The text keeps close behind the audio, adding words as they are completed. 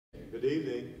Good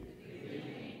evening.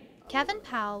 Kevin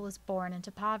Powell was born into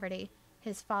poverty.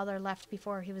 His father left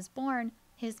before he was born.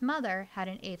 His mother had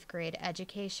an 8th grade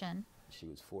education. She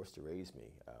was forced to raise me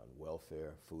on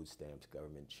welfare, food stamps,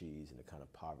 government cheese, and the kind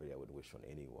of poverty I would wish on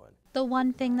anyone. The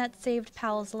one thing that saved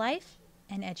Powell's life?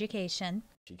 An education.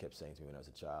 She kept saying to me when I was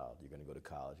a child, you're going to go to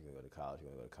college, you're going to go to college,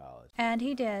 you're going to go to college. And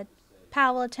he did.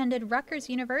 Powell attended Rutgers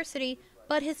University,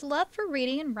 but his love for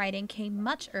reading and writing came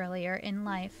much earlier in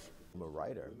life. I'm a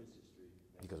writer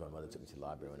because my mother took me to the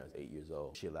library when I was 8 years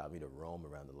old. She allowed me to roam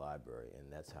around the library, and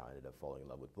that's how I ended up falling in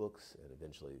love with books and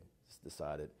eventually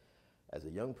decided as a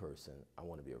young person, I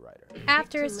want to be a writer.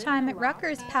 After his time at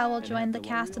Rutgers, Powell joined the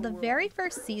cast of the very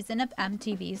first season of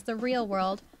MTV's The Real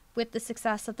World. With the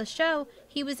success of the show,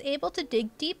 he was able to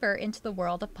dig deeper into the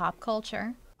world of pop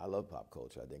culture. I love pop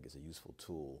culture. I think it's a useful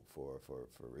tool for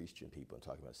reaching people and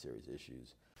talking about serious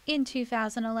issues. In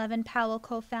 2011, Powell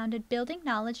co-founded Building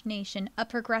Knowledge Nation, a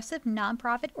progressive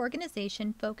nonprofit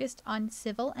organization focused on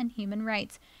civil and human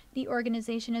rights. The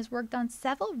organization has worked on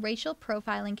several racial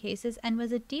profiling cases and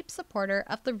was a deep supporter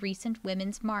of the recent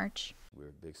Women's March.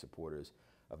 We're big supporters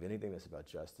of anything that's about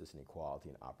justice and equality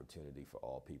and opportunity for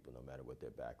all people, no matter what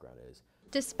their background is.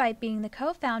 Despite being the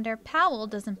co-founder, Powell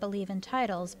doesn't believe in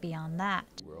titles beyond that.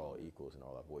 We're all equals and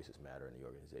all our voices matter in the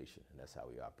organization, and that's how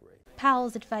we operate.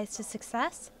 Powell's advice to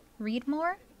success? Read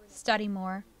more, study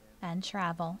more, and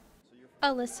travel.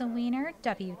 Alyssa Weiner,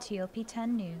 WTOP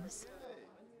 10 News.